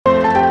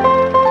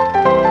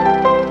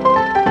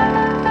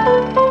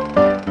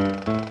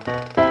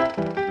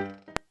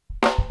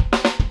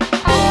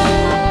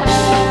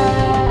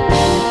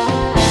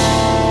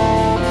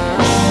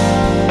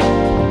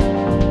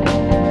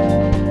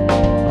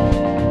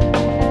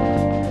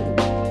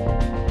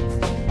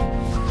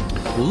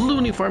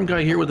Farm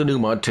Guy here with a new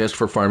mod test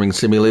for Farming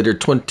Simulator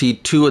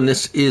 22, and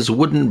this is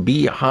Wooden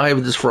BeeHive.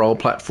 This is for all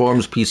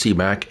platforms, PC,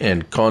 Mac,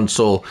 and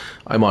console.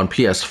 I'm on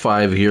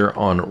PS5 here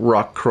on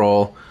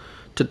Rockcrawl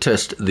to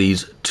test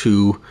these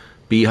two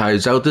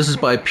BeeHives out. This is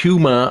by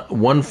Puma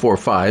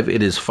 145.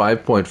 It is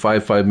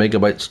 5.55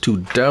 megabytes to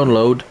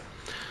download.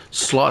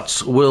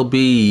 Slots will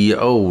be,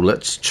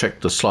 let's check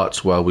the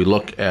slots while we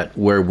look at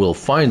where we'll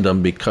find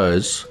them,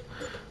 because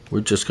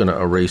we're just going to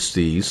erase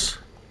these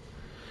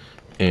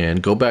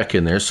and go back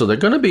in there. So they're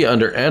going to be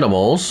under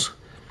animals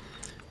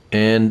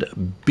and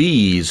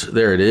bees.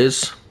 There it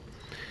is.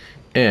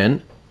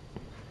 And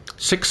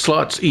 6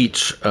 slots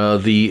each.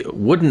 The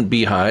wooden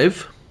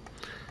BeeHive,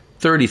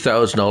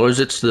 $30,000.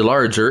 It's the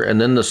larger,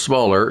 and then the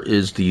smaller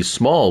is the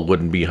small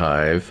wooden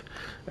BeeHive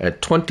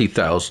at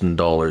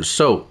 $20,000.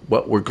 So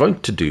what we're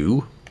going to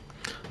do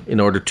in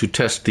order to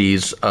test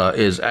these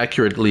as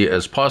accurately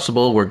as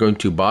possible, we're going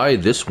to buy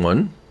this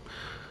one.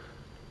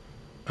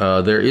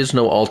 There is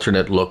no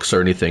alternate looks or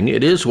anything.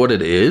 It is what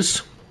it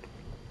is.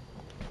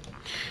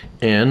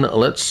 And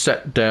let's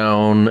set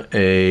down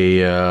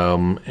a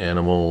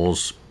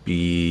animals,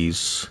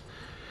 bees,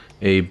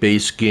 a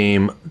base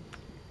game.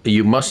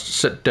 You must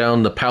set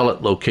down the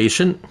pallet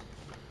location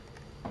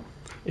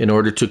in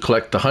order to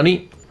collect the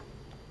honey.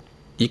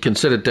 You can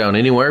set it down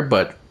anywhere,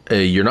 but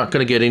you're not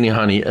going to get any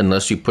honey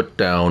unless you put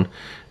down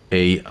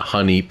a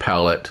honey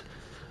pallet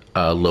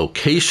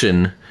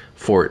location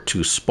for it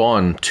to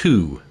spawn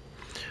to.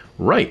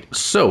 Right,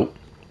 so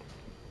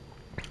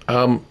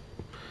I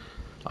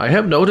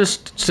have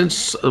noticed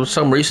since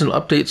some recent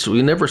updates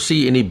we never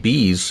see any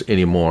bees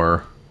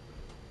anymore,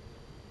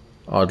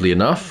 oddly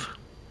enough.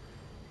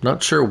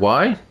 Not sure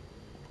why.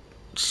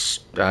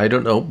 I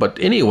don't know, but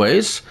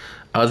anyways,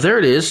 there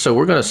it is. So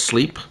we're going to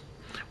sleep.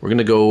 We're going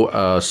to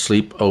go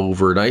sleep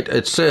overnight.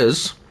 It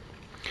says,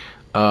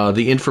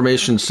 the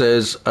information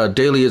says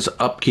daily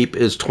upkeep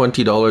is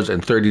 $20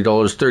 and $30.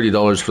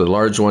 $30 for the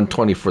large one,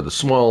 $20 for the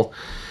small.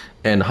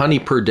 And honey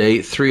per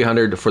day,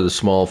 300 for the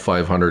small,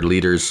 500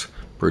 liters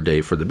per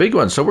day for the big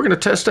one. So we're going to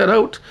test that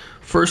out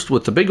first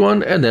with the big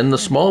one and then the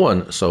small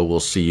one. So we'll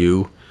see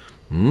you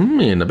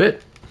in a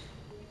bit.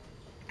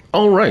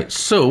 All right,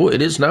 so it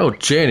is now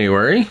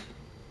January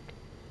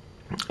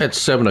at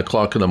 7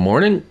 o'clock in the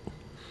morning.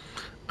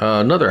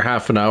 Another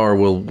half an hour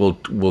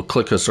will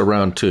click us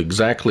around to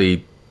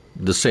exactly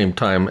the same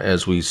time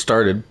as we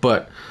started,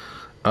 but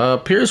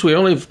appears we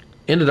only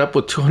ended up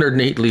with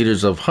 208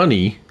 liters of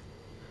honey.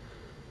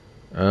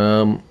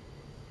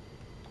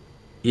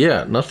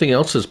 Yeah, nothing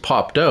else has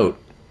popped out,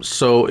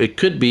 so it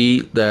could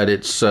be that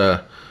it's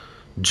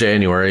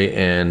January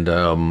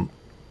and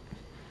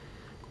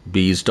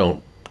bees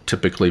don't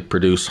typically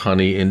produce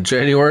honey in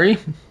January.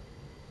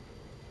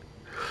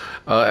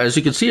 As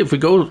you can see, if we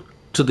go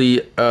to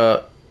the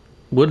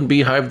wooden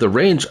BeeHive, the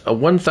range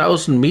of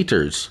 1,000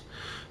 meters.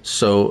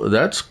 So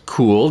that's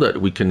cool that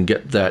we can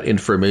get that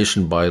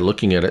information by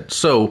looking at it.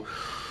 So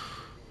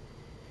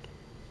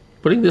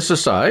putting this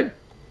aside,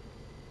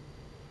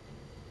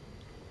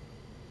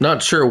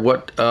 not sure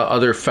what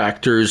other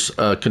factors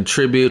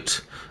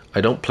contribute. I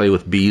don't play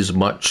with bees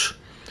much,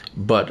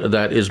 but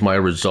that is my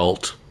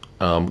result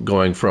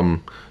going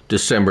from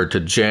December to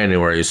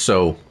January.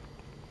 So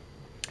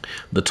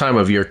the time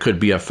of year could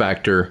be a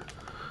factor.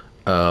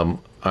 I'm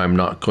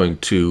not going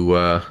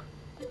to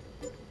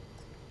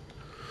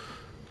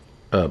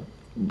I'm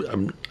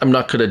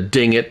not going to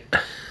ding it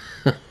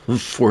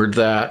for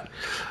that.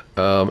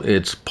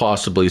 It's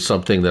possibly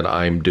something that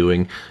I'm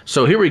doing.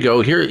 So here we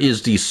go. Here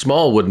is the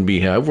small wooden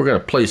BeeHive. We're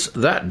going to place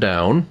that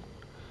down.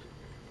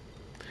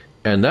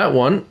 And that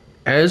one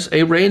has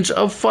a range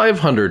of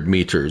 500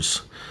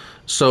 meters.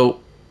 So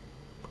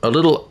a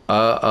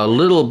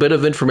little bit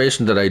of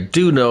information that I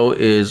do know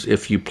is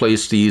if you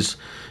place these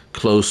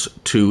close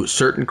to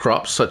certain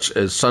crops such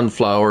as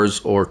sunflowers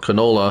or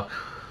canola,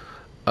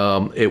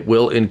 it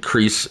will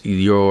increase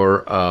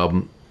your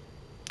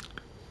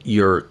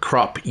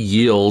crop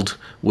yield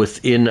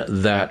within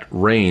that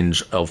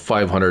range of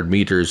 500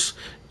 meters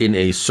in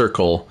a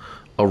circle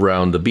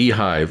around the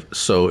BeeHive.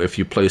 So if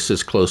you place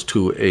this close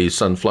to a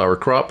sunflower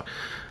crop,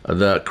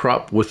 the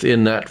crop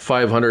within that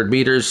 500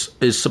 meters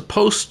is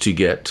supposed to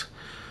get,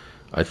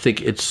 I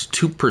think it's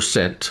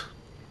 2%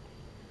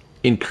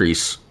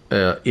 increase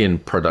in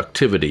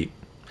productivity,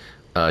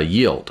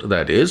 yield,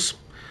 that is.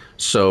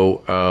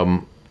 So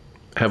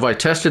have I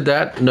tested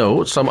that?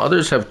 No, some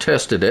others have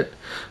tested it.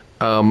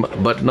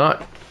 But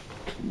not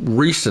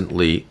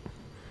recently,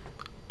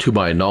 to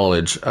my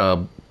knowledge,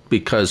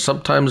 because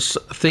sometimes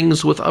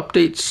things with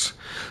updates,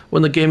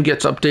 when the game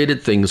gets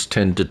updated, things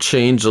tend to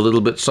change a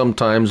little bit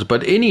sometimes.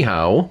 But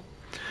anyhow,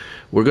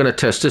 we're going to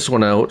test this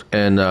one out,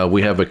 and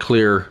we have a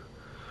clear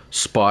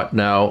spot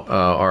now.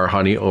 Our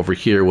honey over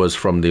here was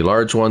from the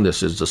large one.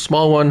 This is the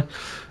small one.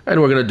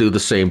 And we're going to do the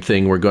same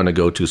thing. We're going to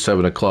go to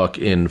 7 o'clock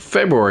in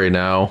February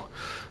now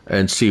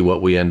and see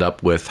what we end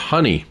up with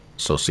honey.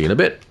 So see you in a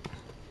bit.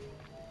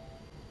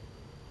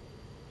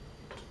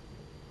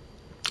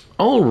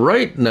 All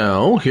right,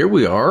 now here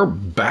we are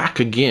back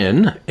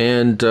again,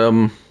 and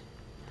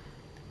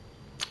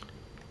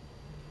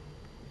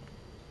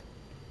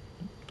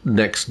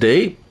next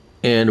day,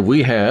 and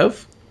we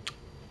have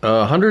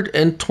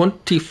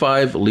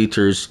 125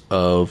 liters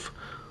of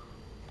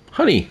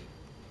honey.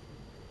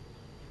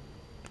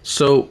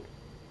 So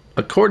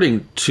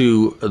according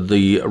to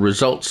the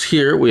results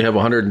here, we have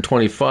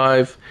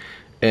 125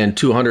 and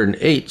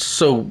 208,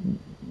 so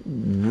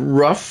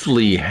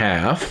roughly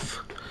half,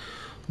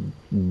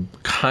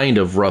 kind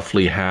of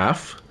roughly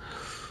half.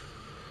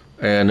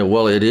 And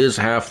well, it is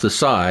half the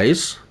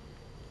size,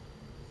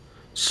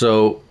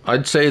 so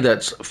I'd say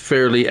that's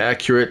fairly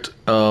accurate.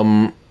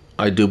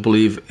 I do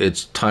believe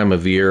it's time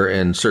of year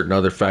and certain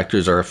other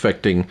factors are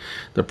affecting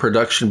the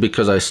production,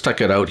 because I stuck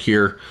it out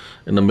here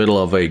in the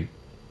middle of a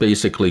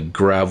basically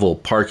gravel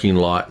parking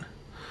lot.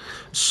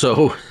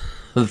 So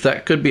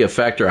that could be a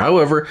factor.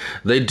 However,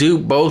 they do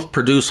both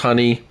produce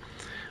honey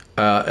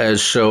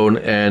as shown,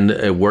 and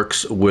it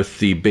works with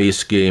the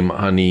base game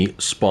honey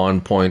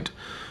spawn point.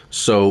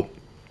 So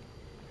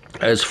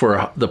as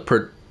for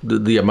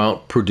the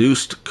amount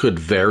produced could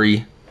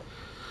vary.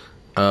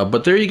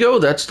 But there you go.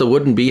 That's the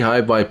wooden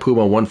BeeHive by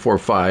Puma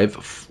 145.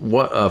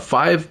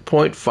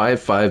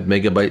 5.55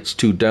 megabytes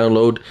to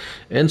download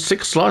and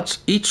 6 slots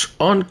each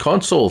on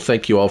console.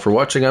 Thank you all for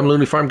watching. I'm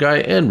Looney Farm Guy,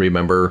 and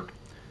remember,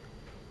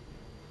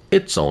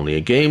 it's only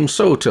a game,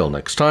 so till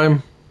next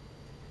time,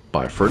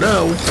 bye for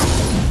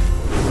now.